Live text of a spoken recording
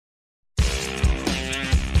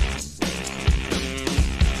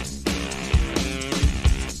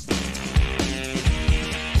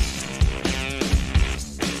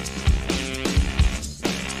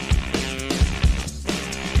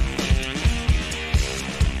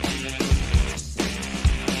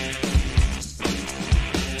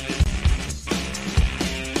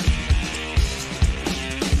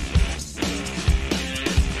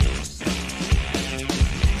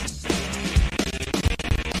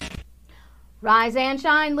Rise and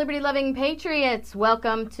shine, liberty-loving patriots.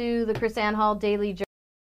 Welcome to the KrisAnne Hall Daily Journal.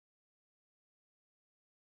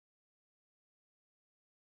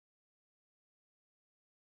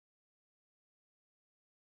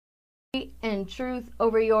 And truth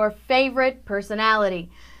over your favorite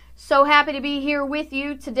personality. So happy to be here with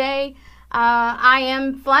you today. I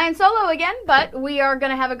am flying solo again, but we are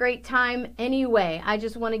going to have a great time anyway. I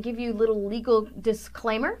just want to give you a little legal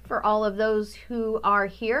disclaimer for all of those who are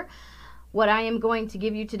here. What I am going to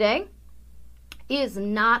give you today is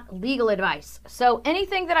not legal advice. So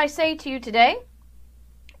anything that I say to you today,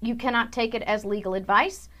 you cannot take it as legal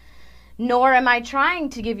advice, nor am I trying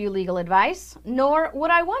to give you legal advice, nor would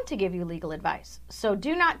I want to give you legal advice. So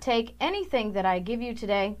do not take anything that I give you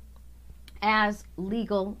today as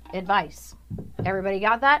legal advice. Everybody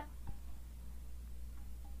got that?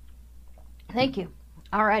 Thank you.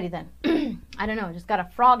 Alrighty then. I don't know, I just got a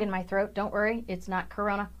frog in my throat. Don't worry, it's not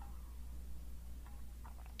corona.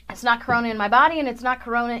 It's not corona in my body, and it's not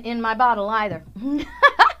corona in my bottle either.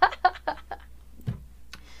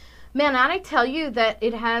 Man, I tell you that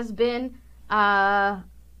it has been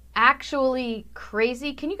actually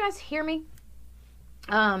crazy. Can you guys hear me?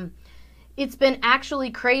 It's been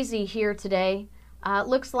actually crazy here today.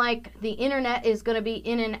 Looks like the internet is going to be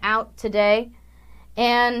in and out today.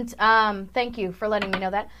 And thank you for letting me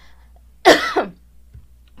know that.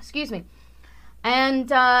 Excuse me.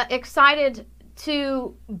 And excited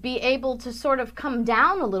to be able to sort of come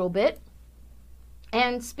down a little bit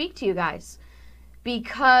and speak to you guys.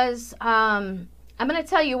 Because I'm going to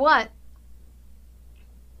tell you what,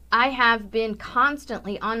 I have been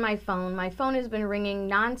constantly on my phone. My phone has been ringing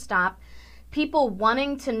nonstop. People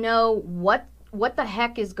wanting to know what the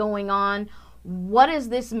heck is going on. What does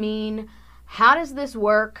this mean? How does this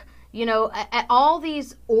work? You know, all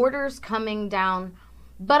these orders coming down.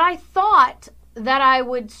 But I thought that I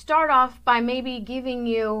would start off by maybe giving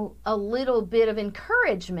you a little bit of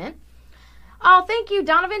encouragement. Oh, thank you,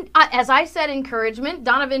 Donovan. As I said encouragement,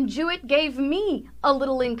 Donovan Jewett gave me a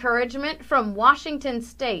little encouragement from Washington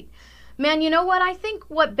State. Man, you know what? I think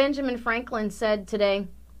what Benjamin Franklin said today,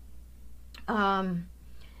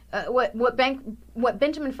 what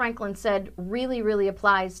Benjamin Franklin said really, really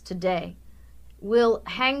applies today. We'll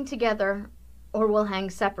hang together or we'll hang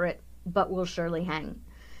separate, but we'll surely hang.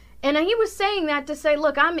 And he was saying that to say,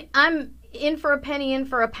 look, I'm in for a penny, in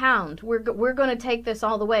for a pound. We're going to take this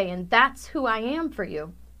all the way, and that's who I am for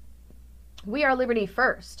you. We are liberty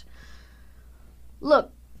first.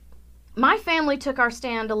 Look, my family took our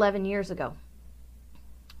stand 11 years ago.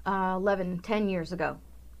 10 years ago.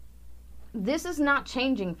 This is not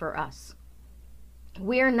changing for us.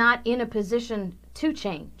 We are not in a position to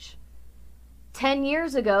change. 10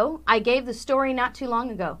 years ago, I gave the story not too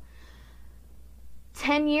long ago.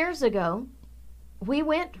 10 years ago, we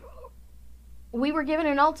were given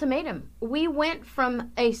an ultimatum. We went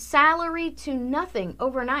from a salary to nothing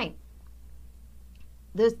overnight.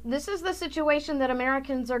 This is the situation that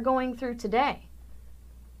Americans are going through today.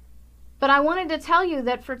 But I wanted to tell you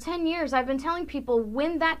that for 10 years, I've been telling people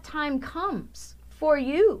when that time comes for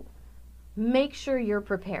you, make sure you're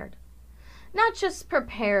prepared. Not just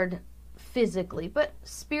prepared physically, but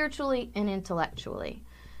spiritually and intellectually.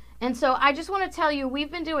 And so I just want to tell you,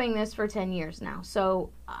 we've been doing this for 10 years now.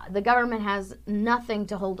 So the government has nothing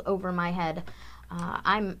to hold over my head.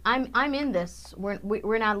 I'm in this.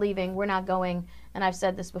 We're not leaving. We're not going. And I've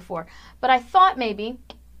said this before. But I thought maybe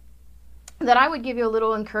that I would give you a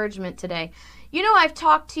little encouragement today. You know, I've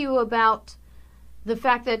talked to you about the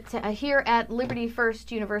fact that here at Liberty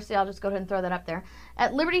First University, I'll just go ahead and throw that up there.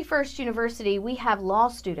 At Liberty First University, we have law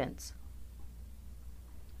students.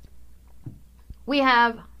 We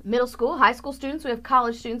have middle school, high school students, we have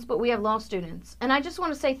college students, but we have law students. And I just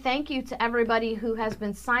want to say thank you to everybody who has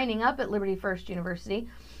been signing up at Liberty First University,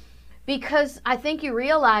 because I think you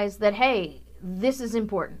realize that, hey, this is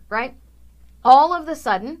important, right? All of a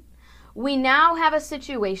sudden, we now have a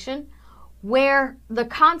situation where the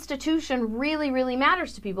Constitution really, really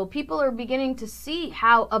matters to people. People are beginning to see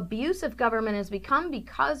how abusive government has become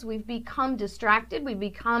because we've become distracted, we've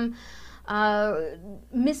become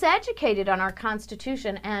miseducated on our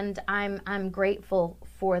Constitution, and I'm grateful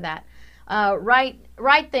for that.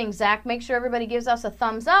 Right thing, Zach. Make sure everybody gives us a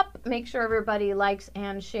thumbs up. Make sure everybody likes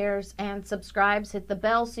and shares and subscribes. Hit the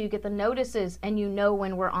bell so you get the notices and you know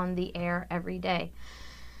when we're on the air every day.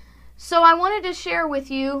 So I wanted to share with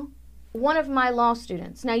you one of my law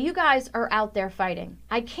students. Now, you guys are out there fighting.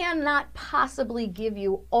 I cannot possibly give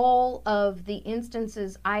you all of the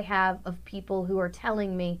instances I have of people who are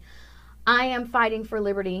telling me, I am fighting for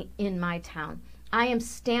liberty in my town. I am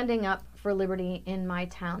standing up for liberty in my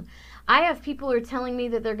town. I have people who are telling me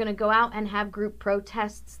that they're going to go out and have group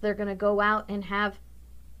protests. They're going to go out and have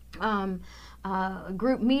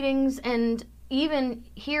group meetings, and even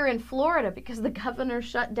here in Florida, because the governor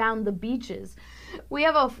shut down the beaches. We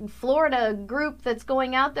have a Florida group that's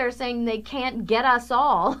going out there saying they can't get us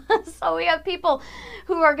all. So we have people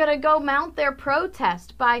who are going to go mount their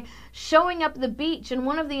protest by showing up the beach. And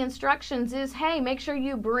one of the instructions is, hey, make sure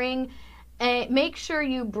you bring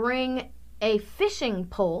a fishing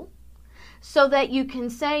pole so that you can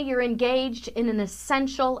say you're engaged in an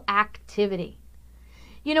essential activity.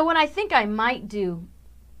 You know, what I think I might do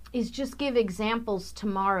is just give examples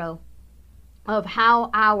tomorrow of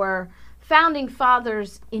how our founding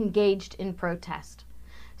fathers engaged in protest,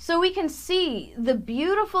 so we can see the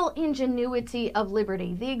beautiful ingenuity of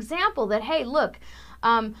liberty. The example that, hey, look,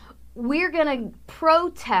 we're going to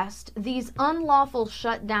protest these unlawful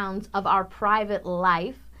shutdowns of our private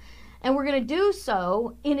life, and we're going to do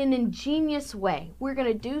so in an ingenious way. We're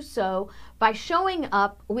going to do so by showing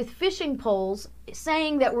up with fishing poles,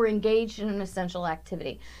 saying that we're engaged in an essential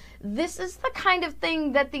activity. This is the kind of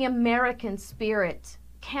thing that the American spirit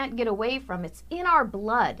can't get away from. It's in our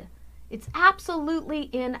blood. It's absolutely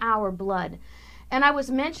in our blood. And I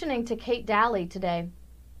was mentioning to Kate Daly today,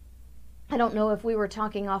 I don't know if we were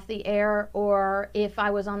talking off the air or if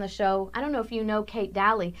I was on the show. I don't know if you know Kate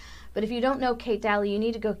Daly, but if you don't know Kate Daly, you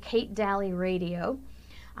need to go Kate Daly Radio.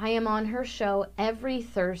 I am on her show every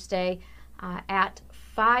Thursday at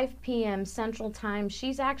 5 p.m. Central Time.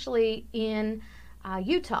 She's actually in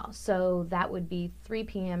Utah, so that would be 3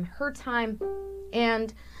 p.m. her time.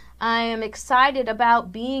 And I am excited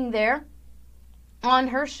about being there on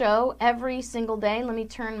her show every single day. Let me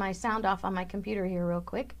turn my sound off on my computer here real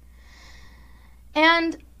quick.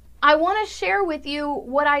 And I want to share with you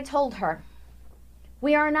what I told her.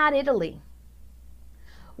 We are not Italy.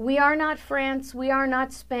 We are not France. We are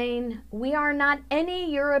not Spain. We are not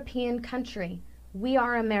any European country. We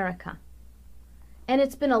are America. And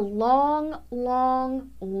it's been a long,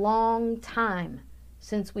 long, long time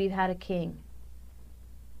since we've had a king.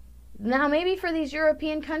 Now, maybe for these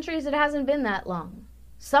European countries, it hasn't been that long.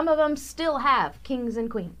 Some of them still have kings and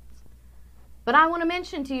queens. But I want to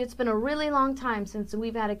mention to you, it's been a really long time since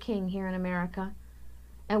we've had a king here in America.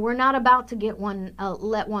 And we're not about to get one,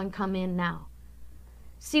 let one come in now.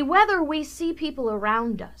 See, whether we see people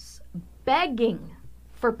around us begging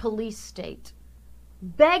for police state,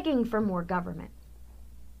 begging for more government,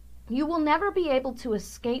 you will never be able to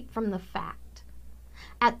escape from the fact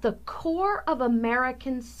at the core of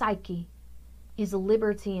American psyche is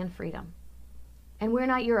liberty and freedom. And we're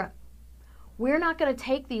not Europe. We're not going to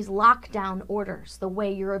take these lockdown orders the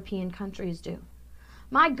way European countries do.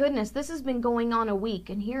 My goodness, this has been going on a week,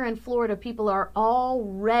 and here in Florida, people are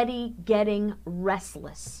already getting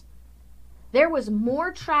restless. There was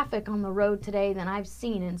more traffic on the road today than I've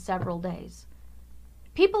seen in several days.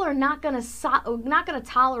 People are not going to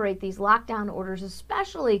tolerate these lockdown orders,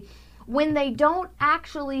 especially when they don't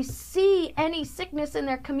actually see any sickness in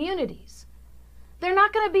their communities. They're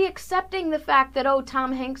not going to be accepting the fact that, oh,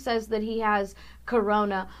 Tom Hanks says that he has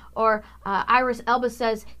corona, or Idris Elba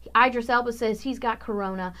says he's got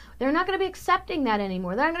corona. They're not going to be accepting that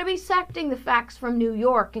anymore. They're not going to be accepting the facts from New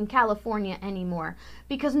York and California anymore,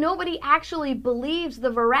 because nobody actually believes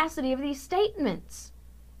the veracity of these statements.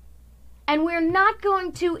 And we're not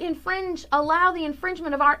going to allow the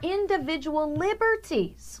infringement of our individual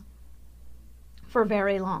liberties for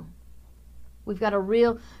very long. We've got a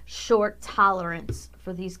real short tolerance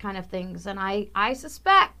for these kind of things. And I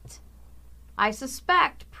suspect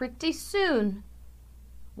pretty soon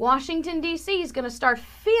Washington, D.C. is going to start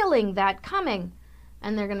feeling that coming,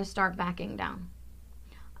 and they're going to start backing down.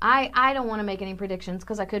 I don't want to make any predictions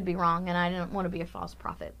because I could be wrong, and I don't want to be a false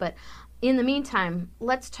prophet. But in the meantime,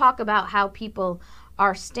 let's talk about how people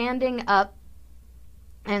are standing up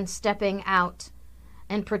and stepping out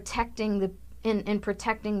and protecting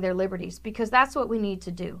their liberties, because that's what we need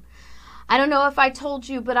to do. I don't know if I told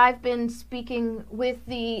you, but I've been speaking with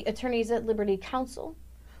the attorneys at Liberty Counsel.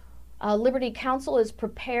 Liberty Counsel is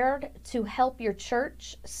prepared to help your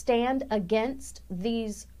church stand against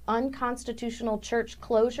these unconstitutional church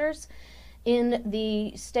closures in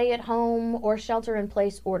the stay-at-home or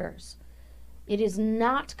shelter-in-place orders. It is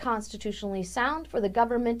not constitutionally sound for the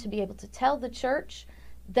government to be able to tell the church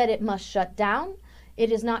that it must shut down.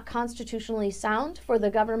 It is not constitutionally sound for the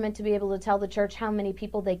government to be able to tell the church how many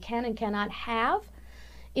people they can and cannot have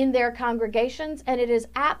in their congregations. And it is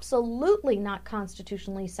absolutely not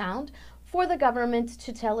constitutionally sound for the government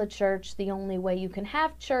to tell a church the only way you can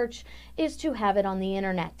have church is to have it on the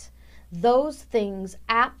internet. Those things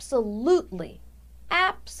absolutely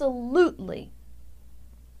absolutely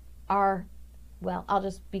are, well, I'll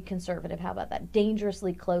just be conservative. How about that?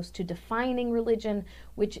 Dangerously close to defining religion,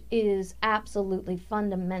 which is absolutely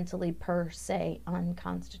fundamentally per se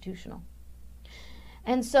unconstitutional.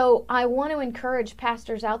 And so I want to encourage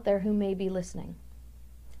pastors out there who may be listening.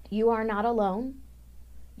 You are not alone.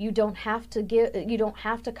 You don't have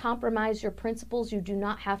to compromise your principles. You do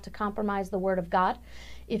not have to compromise the Word of God.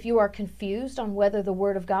 If you are confused on whether the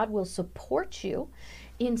Word of God will support you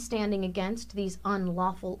in standing against these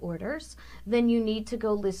unlawful orders, then you need to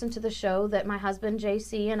go listen to the show that my husband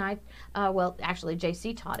JC and I, well, actually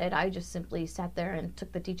JC taught it. I just simply sat there and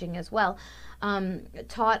took the teaching as well,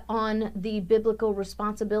 taught on the biblical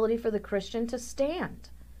responsibility for the Christian to stand.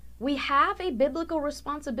 We have a biblical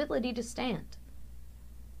responsibility to stand.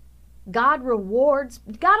 God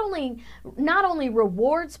not only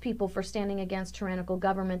rewards people for standing against tyrannical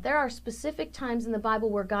government, there are specific times in the Bible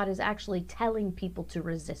where God is actually telling people to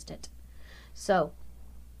resist it. So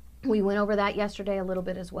we went over that yesterday a little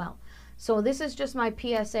bit as well. So this is just my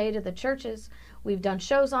PSA to the churches. We've done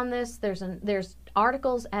shows on this. There's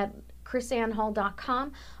articles at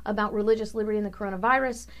chrisannehall.com about religious liberty and the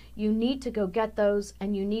coronavirus. You need to go get those,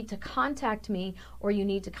 and you need to contact me, or you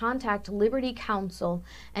need to contact Liberty Counsel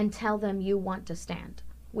and tell them you want to stand.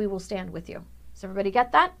 We will stand with you. Does everybody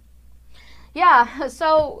get that? Yeah,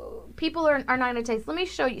 so people are not going to taste. Let me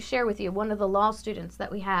share with you one of the law students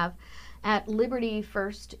that we have at Liberty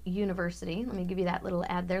First University. Let me give you that little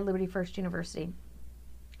ad there, Liberty First University.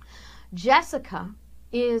 Jessica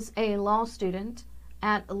is a law student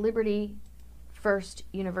at Liberty First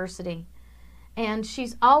University. And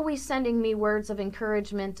she's always sending me words of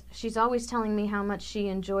encouragement. She's always telling me how much she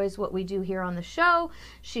enjoys what we do here on the show.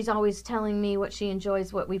 She's always telling me what she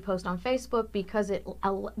enjoys what we post on Facebook, because it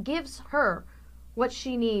gives her what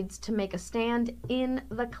she needs to make a stand in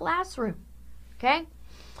the classroom. Okay?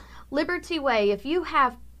 Liberty Way, if you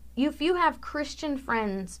have Christian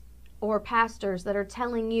friends or pastors that are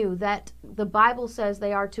telling you that the Bible says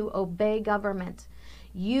they are to obey government,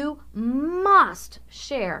 you must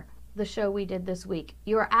share the show we did this week.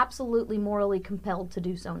 You are absolutely morally compelled to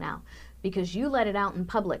do so now, because you let it out in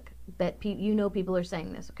public that you know people are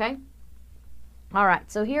saying this, okay? All right,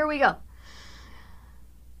 so here we go.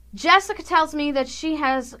 Jessica tells me that she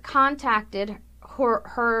has contacted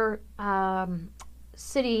her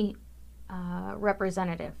city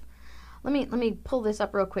representative. Let me pull this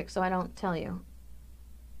up real quick so I don't tell you.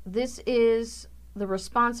 This is the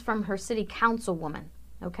response from her city councilwoman,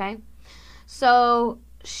 okay? So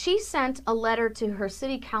she sent a letter to her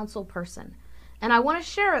city council person, and I want to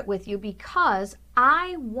share it with you because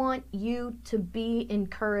I want you to be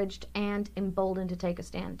encouraged and emboldened to take a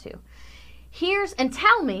stand too.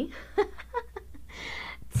 Tell me,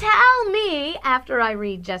 tell me after I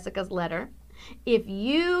read Jessica's letter, if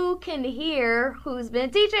you can hear who's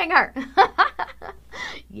been teaching her.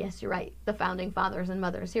 Yes, you're right. The founding fathers and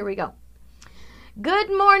mothers. Here we go. Good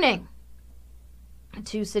morning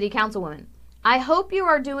to City Councilwoman. I hope you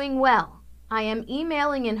are doing well. I am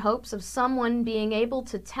emailing in hopes of someone being able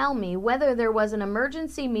to tell me whether there was an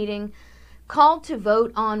emergency meeting called to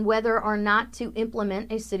vote on whether or not to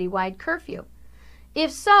implement a citywide curfew.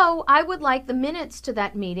 If so, I would like the minutes to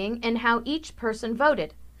that meeting and how each person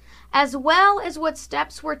voted, as well as what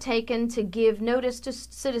steps were taken to give notice to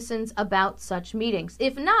citizens about such meetings.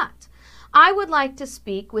 If not, I would like to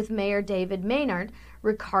speak with Mayor David Maynard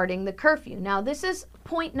regarding the curfew. Now, this is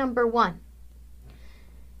point number one.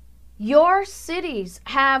 Your cities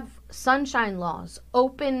have sunshine laws,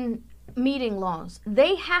 open meeting laws.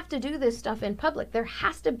 They have to do this stuff in public. There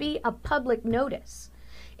has to be a public notice.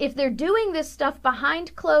 If they're doing this stuff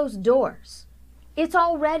behind closed doors, it's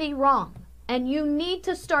already wrong. And you need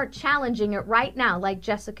to start challenging it right now, like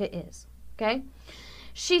Jessica is, okay?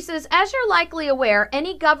 She says, as you're likely aware,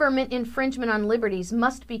 any government infringement on liberties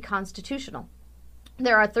must be constitutional.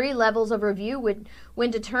 There are 3 levels of review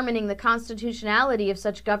when determining the constitutionality of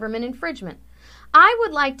such government infringement. I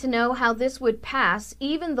would like to know how this would pass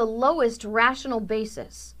even the lowest rational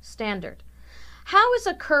basis standard. How is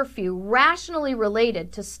a curfew rationally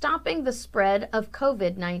related to stopping the spread of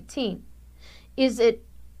COVID-19? Is it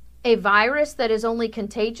a virus that is only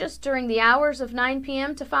contagious during the hours of 9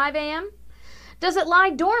 p.m. to 5 a.m.? Does it lie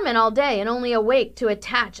dormant all day and only awake to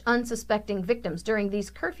attach unsuspecting victims during these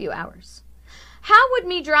curfew hours? How would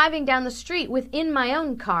me driving down the street within my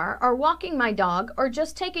own car, or walking my dog, or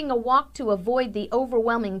just taking a walk to avoid the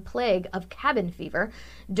overwhelming plague of cabin fever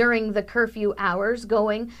during the curfew hours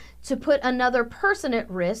going to put another person at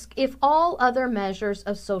risk if all other measures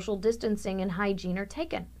of social distancing and hygiene are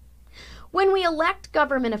taken? When we elect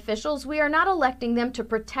government officials, we are not electing them to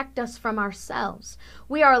protect us from ourselves.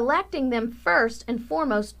 We are electing them first and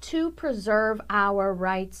foremost to preserve our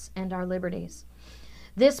rights and our liberties.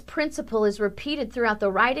 This principle is repeated throughout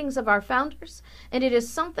the writings of our founders, and it is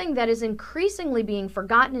something that is increasingly being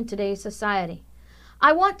forgotten in today's society.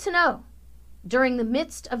 I want to know, during the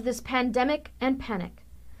midst of this pandemic and panic,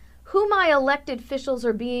 who of my elected officials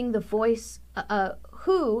are being the voice of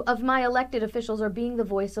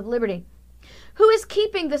liberty? Who is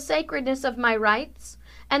keeping the sacredness of my rights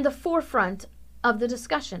and the forefront of the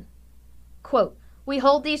discussion? Quote, "We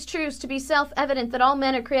hold these truths to be self-evident that all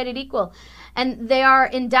men are created equal, and they are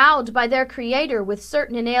endowed by their Creator with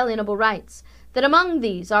certain inalienable rights, that among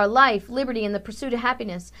these are life, liberty, and the pursuit of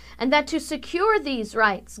happiness, and that to secure these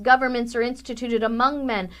rights, governments are instituted among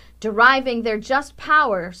men, deriving their just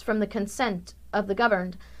powers from the consent of the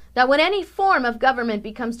governed, that when any form of government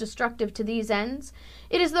becomes destructive to these ends,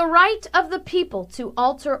 it is the right of the people to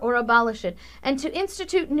alter or abolish it, and to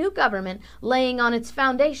institute new government, laying its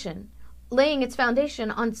foundation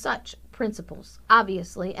on such principles."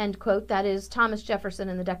 Obviously, end quote. That is Thomas Jefferson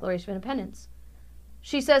in the Declaration of Independence.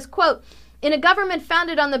 She says, quote, "In a government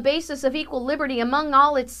founded on the basis of equal liberty among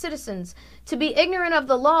all its citizens, to be ignorant of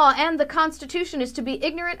the law and the Constitution is to be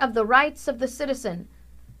ignorant of the rights of the citizen."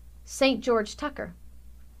 St. George Tucker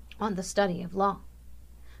on the study of law.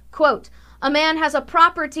 Quote, "A man has a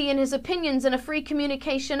property in his opinions and a free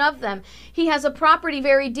communication of them. He has a property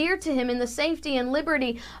very dear to him in the safety and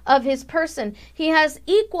liberty of his person. He has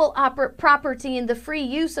equal property in the free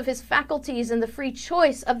use of his faculties and the free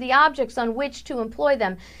choice of the objects on which to employ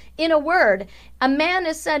them. In a word, a man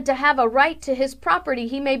is said to have a right to his property.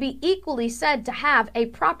 He may be equally said to have a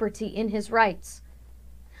property in his rights.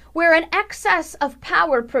 Where an excess of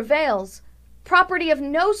power prevails, property of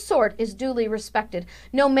no sort is duly respected.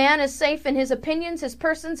 No man is safe in his opinions, his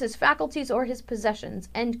persons, his faculties, or his possessions."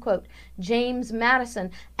 End quote. James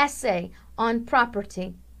Madison, Essay on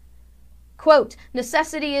Property. Quote,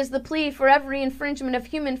 "Necessity is the plea for every infringement of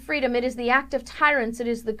human freedom. It is the act of tyrants. It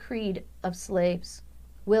is the creed of slaves."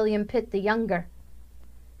 William Pitt the Younger.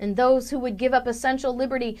 "And those who would give up essential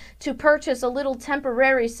liberty to purchase a little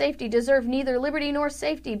temporary safety deserve neither liberty nor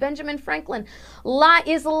safety." Benjamin Franklin.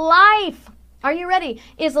 Is life, are you ready?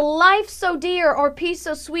 "Is life so dear or peace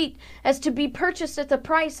so sweet as to be purchased at the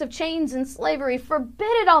price of chains and slavery? Forbid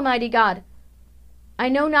it, Almighty God. I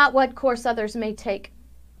know not what course others may take,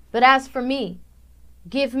 but as for me,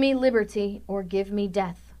 give me liberty or give me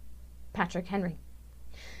death." Patrick Henry.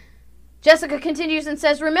 Jessica continues and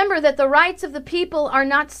says, "Remember that the rights of the people are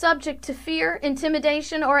not subject to fear,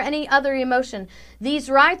 intimidation, or any other emotion. These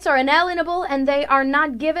rights are inalienable, and they are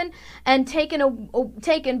not given and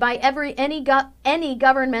taken by any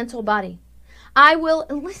governmental body. I will,"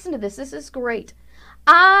 and listen to this, this is great,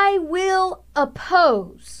 I will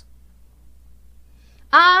oppose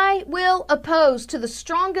to the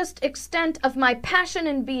strongest extent of my passion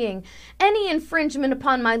and being any infringement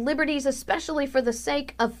upon my liberties, especially for the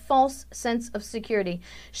sake of false sense of security.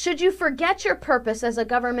 Should you forget your purpose as a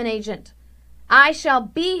government agent, I shall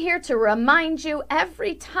be here to remind you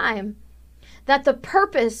every time that the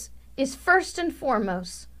purpose is first and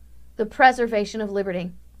foremost the preservation of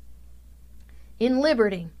liberty. In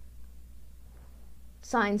liberty."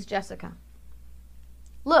 Signs Jessica.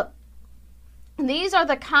 Look, these are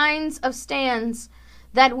the kinds of stands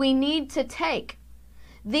that we need to take.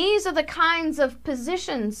 These are the kinds of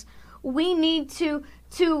positions we need to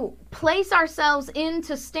place ourselves in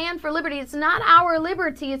to stand for liberty. It's not our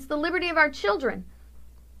liberty, it's the liberty of our children.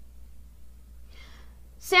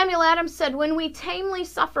 Samuel Adams said, "When we tamely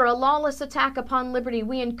suffer a lawless attack upon liberty,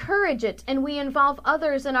 we encourage it and we involve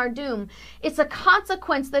others in our doom. It's a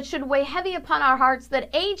consequence that should weigh heavy upon our hearts,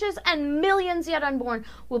 that ages and millions yet unborn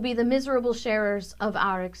will be the miserable sharers of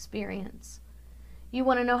our experience." You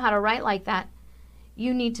want to know how to write like that?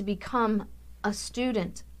 You need to become a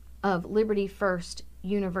student of Liberty First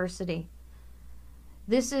University.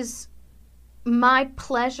 This is my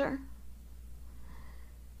pleasure.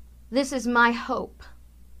 This is my hope.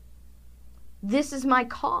 This is my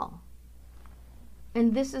call.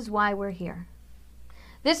 And this is why we're here.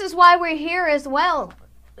 This is why we're here as well.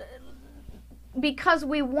 Because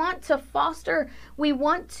we want to foster, we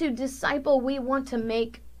want to disciple, we want to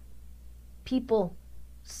make people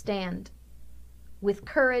stand with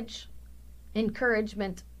courage,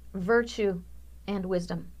 encouragement, virtue, and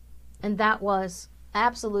wisdom. And that was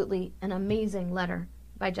absolutely an amazing letter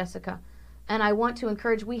by Jessica. And I want to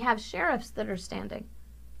encourage, we have sheriffs that are standing.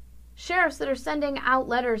 Sheriffs that are sending out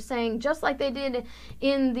letters saying, just like they did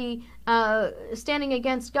in the standing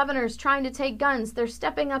against governors trying to take guns, they're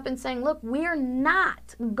stepping up and saying, look, we're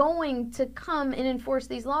not going to come and enforce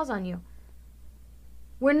these laws on you.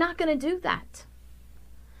 We're not going to do that.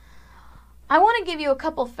 I want to give you a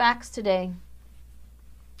couple facts today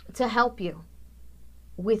to help you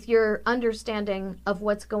with your understanding of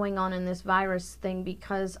what's going on in this virus thing,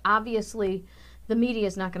 because obviously the media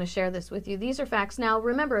is not going to share this with you. These are facts. Now,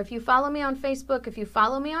 remember, if you follow me on Facebook, if you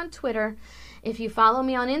follow me on Twitter, if you follow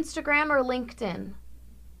me on Instagram or LinkedIn,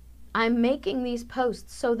 I'm making these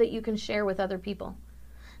posts so that you can share with other people.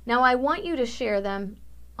 Now, I want you to share them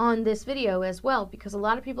on this video as well, because a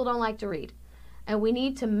lot of people don't like to read. And we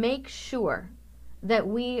need to make sure that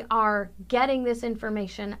we are getting this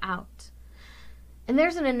information out. And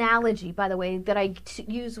there's an analogy, by the way, that I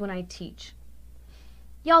use when I teach.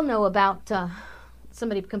 Y'all know about,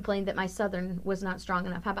 somebody complained that my Southern was not strong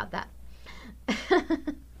enough. How about that?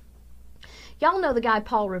 Y'all know the guy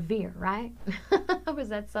Paul Revere, right? Was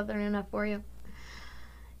that Southern enough for you?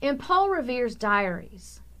 In Paul Revere's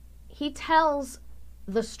diaries, he tells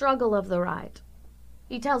the struggle of the ride.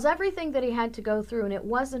 He tells everything that he had to go through, and it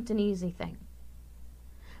wasn't an easy thing.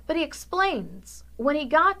 But he explains when he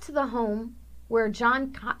got to the home where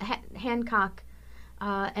John Hancock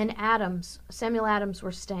and Samuel Adams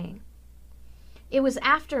were staying. It was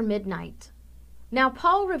after midnight. Now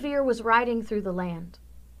Paul Revere was riding through the land,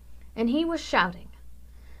 and he was shouting.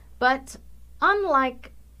 But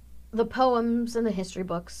unlike the poems and the history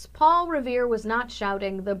books, Paul Revere was not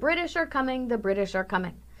shouting, "The British are coming, the British are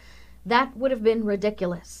coming." That would have been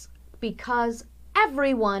ridiculous, because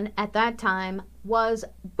everyone at that time was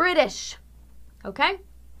British. Okay?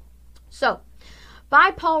 So, by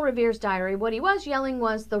Paul Revere's diary, what he was yelling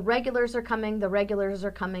was, "The regulars are coming, the regulars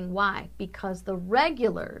are coming." Why? Because the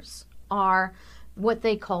regulars are what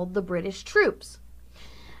they called the British troops.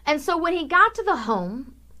 And so when he got to the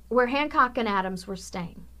home where Hancock and Adams were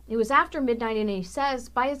staying, it was after midnight, and he says,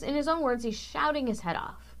 in his own words, he's shouting his head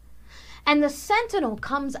off. And the sentinel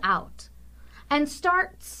comes out and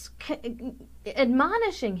starts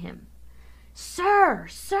admonishing him. Sir,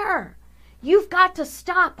 you've got to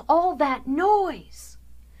stop all that noise.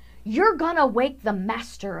 You're going to wake the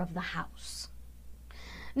master of the house."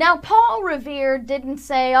 Now, Paul Revere didn't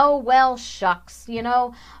say, "Oh, well, shucks,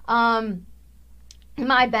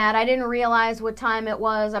 my bad. I didn't realize what time it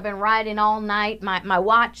was. I've been riding all night. My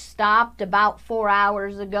watch stopped about 4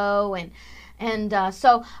 hours ago,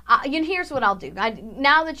 so here's what I'll do.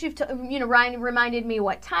 Now that you've reminded me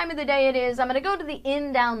what time of the day it is, I'm going to go to the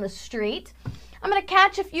inn down the street. I'm going to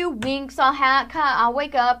catch a few winks. I'll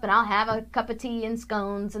wake up and I'll have a cup of tea and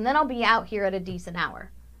scones, and then I'll be out here at a decent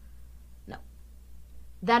hour." No,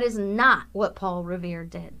 that is not what Paul Revere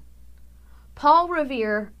did. Paul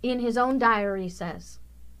Revere, in his own diary, says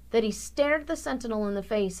that he stared the sentinel in the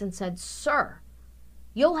face and said, "Sir,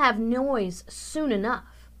 you'll have noise soon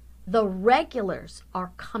enough. The regulars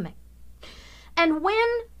are coming." And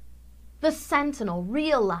when the sentinel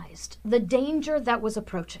realized the danger that was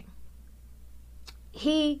approaching,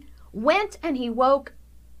 he went and he woke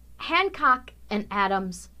Hancock and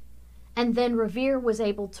Adams, and then Revere was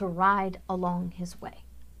able to ride along his way.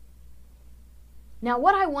 Now,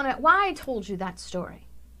 why I told you that story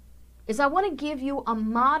is I want to give you a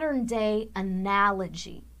modern day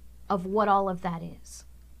analogy of what all of that is.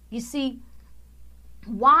 You see,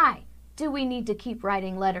 why do we need to keep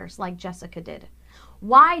writing letters like Jessica did?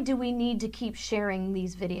 Why do we need to keep sharing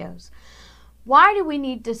these videos? Why do we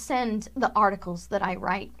need to send the articles that I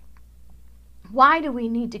write? Why do we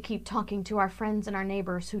need to keep talking to our friends and our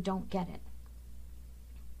neighbors who don't get it?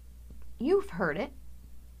 You've heard it,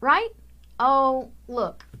 right? Oh,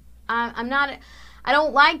 look, I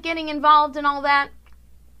don't like getting involved in all that.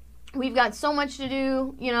 We've got so much to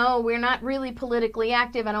do. We're not really politically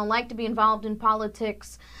active. I don't like to be involved in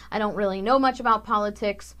politics. I don't really know much about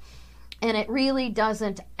politics. And it really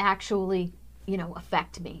doesn't actually,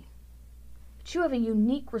 affect me. But you have a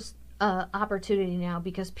unique opportunity now,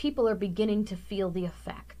 because people are beginning to feel the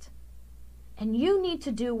effect. And you need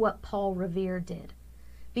to do what Paul Revere did.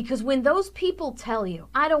 Because when those people tell you,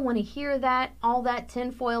 "I don't want to hear that, all that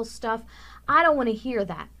tinfoil stuff, I don't want to hear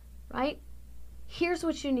that," right? Here's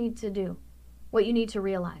what you need to do, what you need to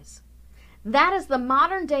realize. That is the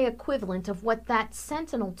modern day equivalent of what that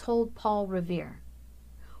sentinel told Paul Revere.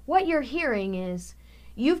 What you're hearing is,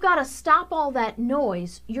 you've got to stop all that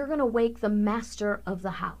noise. You're going to wake the master of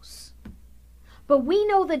the house. But we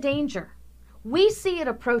know the danger. We see it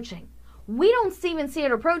approaching. We don't even see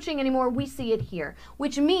it approaching anymore. We see it here,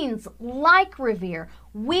 which means, like Revere,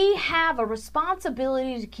 we have a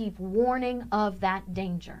responsibility to keep warning of that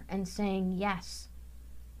danger and saying, yes,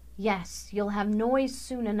 yes, you'll have noise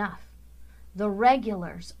soon enough. The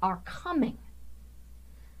regulars are coming.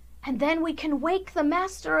 And then we can wake the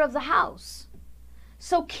master of the house.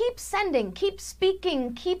 So keep sending, keep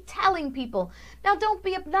speaking, keep telling people. Now don't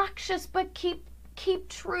be obnoxious, but keep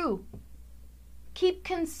true. Keep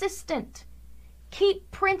consistent.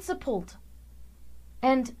 Keep principled.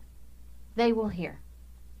 And they will hear.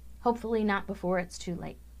 Hopefully not before it's too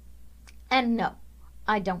late. And no,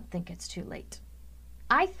 I don't think it's too late.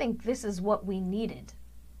 I think this is what we needed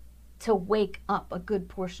to wake up a good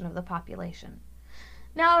portion of the population.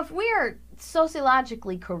 Now, if we are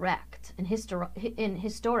sociologically correct and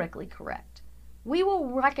historically correct, we will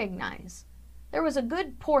recognize there was a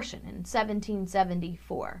good portion in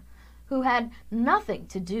 1774 who had nothing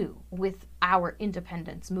to do with our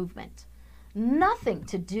independence movement, nothing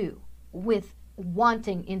to do with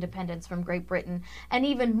wanting independence from Great Britain, and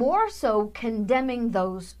even more so condemning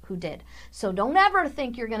those who did. So don't ever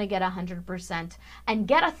think you're going to get 100% and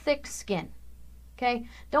get a thick skin. Okay?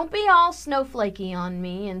 Don't be all snowflakey on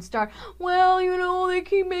me and start, well, you know, they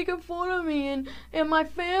keep making fun of me and my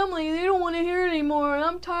family, they don't want to hear it anymore and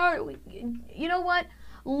I'm tired. You know what?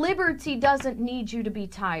 Liberty doesn't need you to be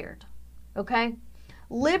tired. Okay?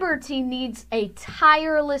 Liberty needs a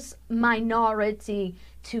tireless minority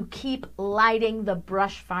to keep lighting the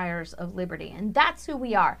brush fires of liberty. And that's who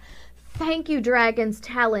we are. Thank you, Dragon's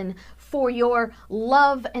Talon, for your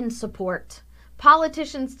love and support.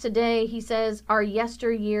 Politicians today, he says, are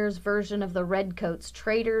yesteryear's version of the redcoats,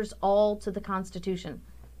 traitors all to the Constitution.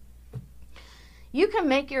 You can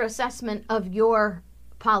make your assessment of your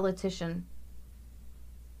politician.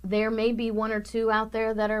 There may be one or two out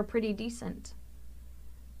there that are pretty decent,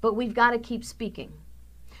 but we've got to keep speaking.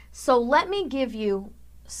 So let me give you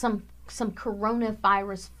some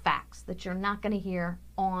coronavirus facts that you're not going to hear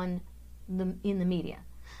in the media.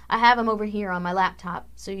 I have them over here on my laptop,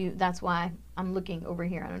 so that's why I'm looking over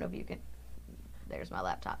here. I don't know if you can. There's my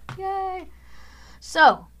laptop. Yay!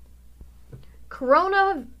 So,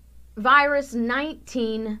 coronavirus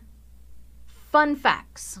 19 fun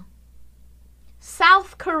facts.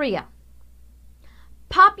 South Korea,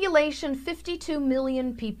 population 52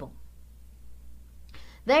 million people.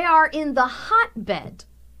 They are in the hotbed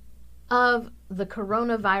of the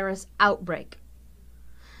coronavirus outbreak.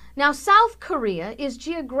 Now, South Korea is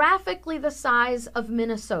geographically the size of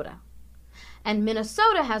Minnesota, and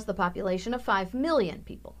Minnesota has the population of 5 million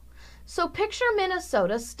people. So picture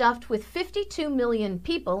Minnesota stuffed with 52 million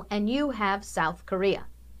people, and you have South Korea.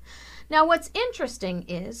 Now, what's interesting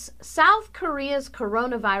is South Korea's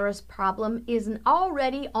coronavirus problem is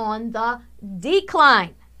already on the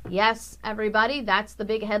decline. Yes, everybody, that's the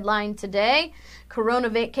big headline today.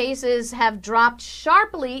 Coronavirus cases have dropped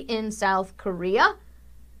sharply in South Korea.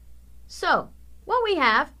 So, what we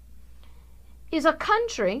have is a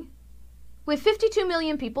country with 52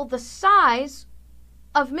 million people, the size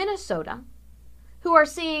of Minnesota, who are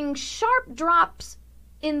seeing sharp drops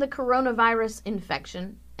in the coronavirus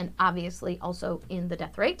infection and obviously also in the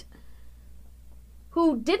death rate,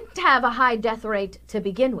 who didn't have a high death rate to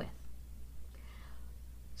begin with.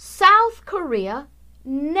 South Korea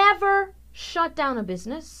never shut down a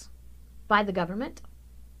business by the government.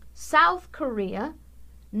 South Korea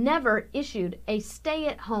never issued a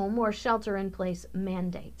stay-at-home or shelter-in-place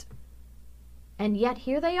mandate. And yet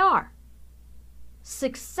here they are,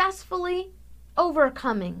 successfully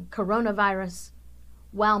overcoming coronavirus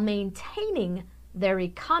while maintaining their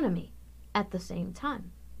economy at the same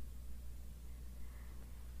time.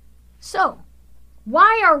 So,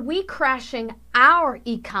 why are we crashing our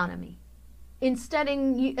economy instead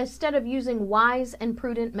of using wise and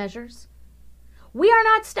prudent measures? We are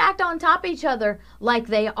not stacked on top of each other like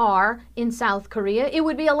they are in South Korea. It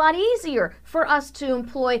would be a lot easier for us to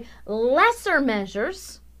employ lesser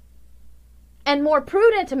measures and more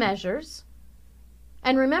prudent measures.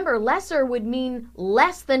 And remember, lesser would mean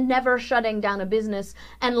less than never shutting down a business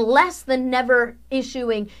and less than never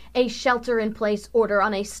issuing a shelter-in-place order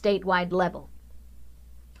on a statewide level.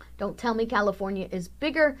 Don't tell me California is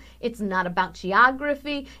bigger. It's not about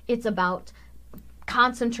geography. It's about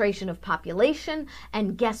concentration of population.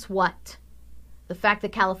 And guess what? The fact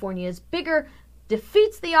that California is bigger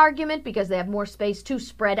defeats the argument because they have more space to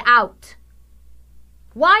spread out.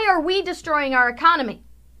 Why are we destroying our economy?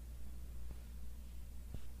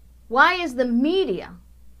 Why is the media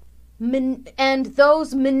and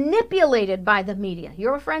those manipulated by the media,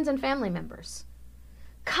 your friends and family members,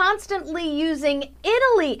 constantly using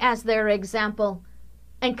Italy as their example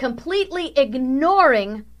and completely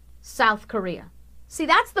ignoring South Korea. See,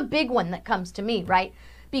 that's the big one that comes to me, right?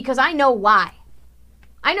 Because I know why.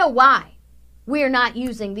 I know why we're not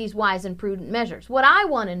using these wise and prudent measures. What I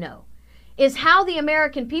want to know is how the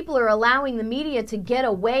American people are allowing the media to get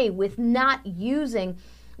away with not using,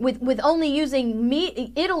 with only using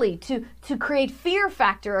Italy to create fear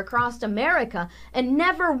factor across America and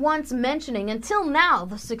never once mentioning, until now,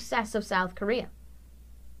 the success of South Korea.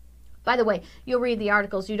 By the way, you'll read the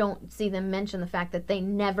articles, you don't see them mention the fact that they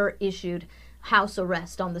never issued house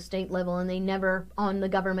arrest on the state level, and they never, on the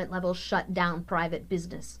government level, shut down private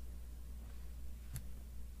business.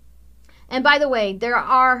 And by the way, there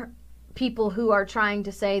are people who are trying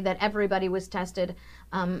to say that everybody was tested.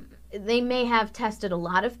 They may have tested a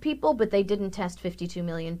lot of people, but they didn't test 52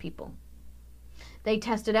 million people. They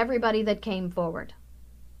tested everybody that came forward.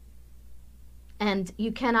 And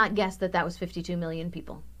you cannot guess that that was 52 million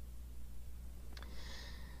people.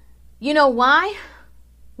 You know why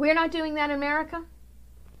we're not doing that in America?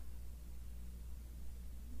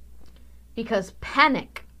 Because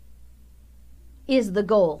panic is the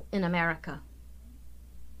goal in America.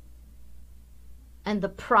 And the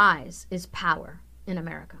prize is power in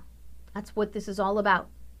America. That's what this is all about.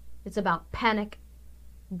 It's about panic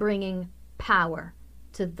bringing power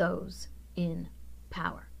to those in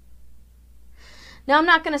power. Now, I'm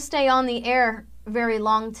not going to stay on the air very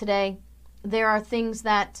long today. There are things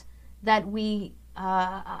that we,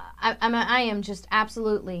 I am just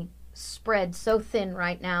absolutely spread so thin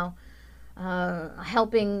right now,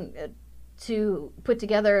 helping to put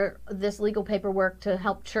together this legal paperwork to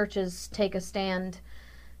help churches take a stand,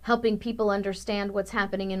 helping people understand what's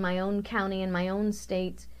happening in my own county, in my own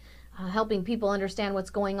state, helping people understand what's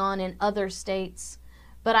going on in other states.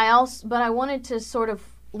 But I wanted to sort of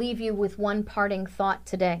leave you with one parting thought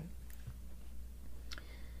today.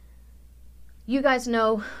 You guys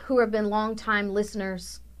know, who have been longtime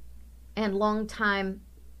listeners and longtime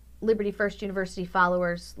Liberty First University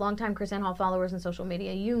followers, longtime KrisAnne Hall followers on social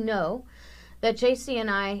media, you know that JC and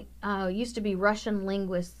I used to be Russian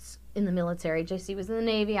linguists in the military. JC was in the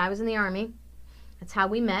Navy, I was in the Army. That's how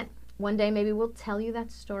we met. One day maybe we'll tell you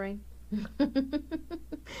that story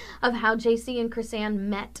of how JC and KrisAnne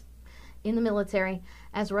met in the military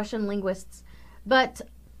as Russian linguists. But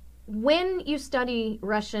when you study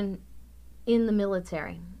Russian in the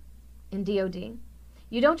military, in DOD,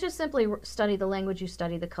 you don't just simply study the language, you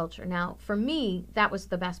study the culture. Now, for me, that was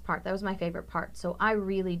the best part. That was my favorite part. So I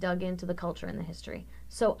really dug into the culture and the history.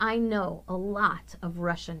 So I know a lot of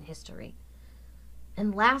Russian history.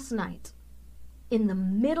 And last night, in the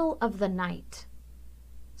middle of the night,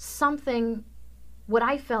 something, what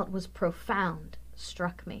I felt was profound,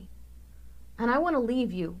 struck me. And I want to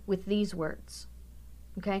leave you with these words.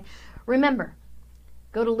 Okay? Remember,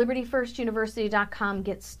 go to libertyfirstuniversity.com,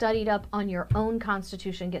 get studied up on your own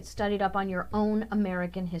Constitution, get studied up on your own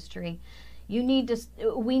American history. We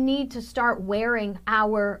need to start wearing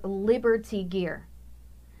our liberty gear.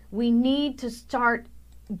 We need to start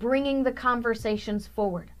bringing the conversations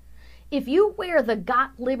forward. If you wear the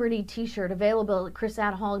Got Liberty t-shirt available at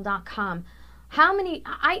krisannehall.com,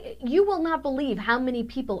 you will not believe how many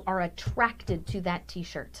people are attracted to that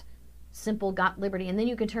t-shirt. Simple Got Liberty. And then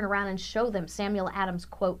you can turn around and show them Samuel Adams'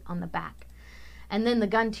 quote on the back. And then the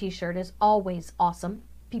gun t-shirt is always awesome.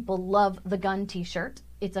 People love the gun t-shirt.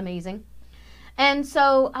 It's amazing. And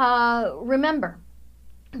so remember,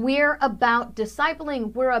 we're about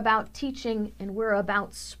discipling, we're about teaching, and we're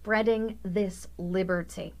about spreading this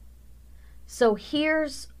liberty. So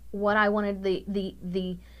here's what I wanted,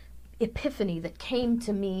 the epiphany that came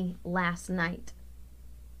to me last night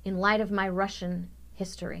in light of my Russian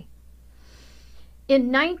history.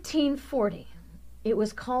 In 1940, it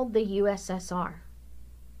was called the USSR.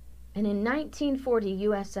 And in 1940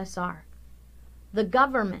 USSR, the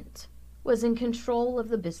government was in control of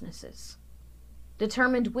the businesses,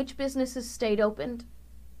 determined which businesses stayed open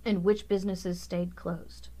and which businesses stayed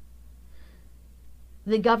closed.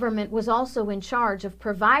 The government was also in charge of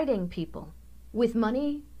providing people with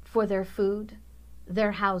money for their food,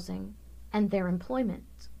 their housing, and their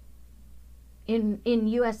employment. In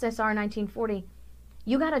USSR 1940,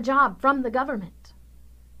 you got a job from the government,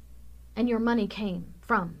 and your money came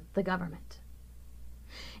from the government.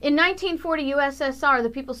 In 1940 USSR, the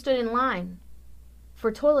people stood in line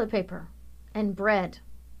for toilet paper and bread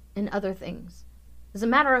and other things. As a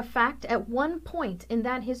matter of fact, at one point in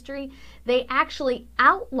that history, they actually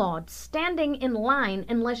outlawed standing in line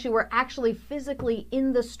unless you were actually physically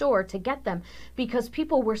in the store to get them, because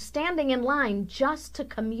people were standing in line just to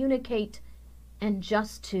communicate and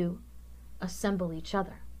just to assemble each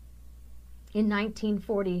other. In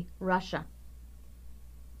 1940 Russia,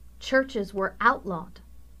 churches were outlawed,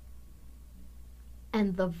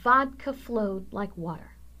 and the vodka flowed like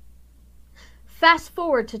water. Fast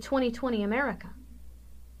forward to 2020 America,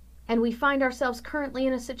 and we find ourselves currently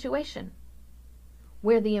in a situation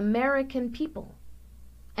where the American people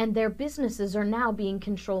and their businesses are now being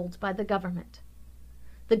controlled by the government.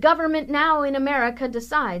 The government now in America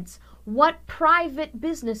decides what private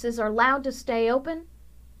businesses are allowed to stay open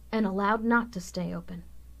and allowed not to stay open.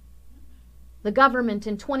 The government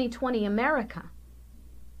in 2020 America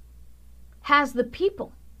has the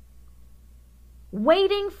people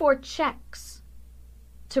waiting for checks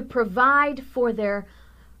to provide for their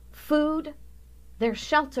food, their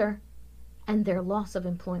shelter, and their loss of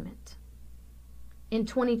employment. In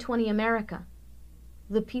 2020 America,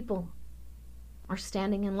 the people are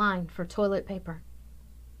standing in line for toilet paper.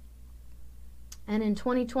 And in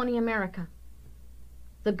 2020 America,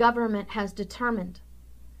 the government has determined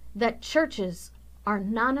that churches are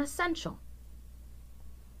non-essential,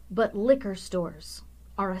 but liquor stores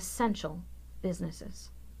are essential businesses.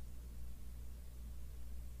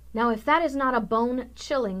 Now, if that is not a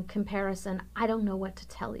bone-chilling comparison, I don't know what to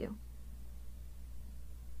tell you.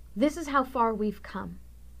 This is how far we've come,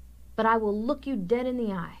 but I will look you dead in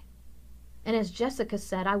the eye. And as Jessica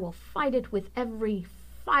said, I will fight it with every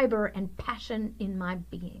fiber and passion in my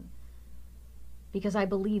being, because I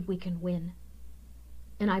believe we can win.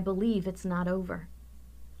 And I believe it's not over.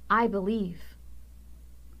 I believe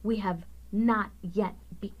we have not yet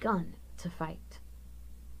begun to fight.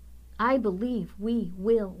 I believe we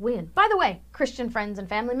will win. By the way, Christian friends and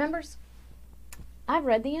family members, I've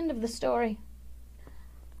read the end of the story.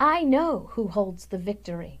 I know who holds the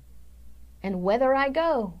victory. And whether I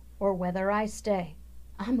go or whether I stay,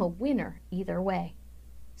 I'm a winner either way.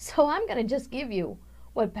 So I'm going to just give you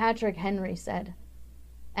what Patrick Henry said.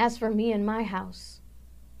 As for me and my house,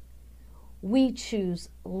 we choose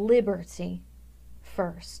liberty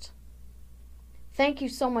first. Thank you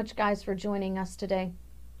so much, guys, for joining us today.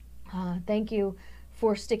 Thank you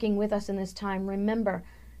for sticking with us in this time. Remember,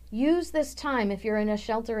 use this time if you're in a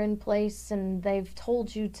shelter in place and they've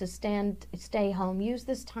told you to stay home. Use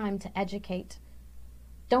this time to educate.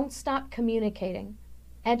 Don't stop communicating.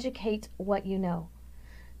 Educate what you know.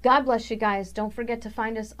 God bless you guys. Don't forget to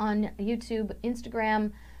find us on YouTube,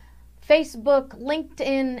 Instagram, Facebook,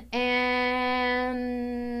 LinkedIn, and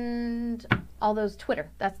all those Twitter.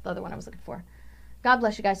 That's the other one I was looking for. God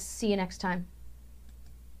bless you guys. See you next time.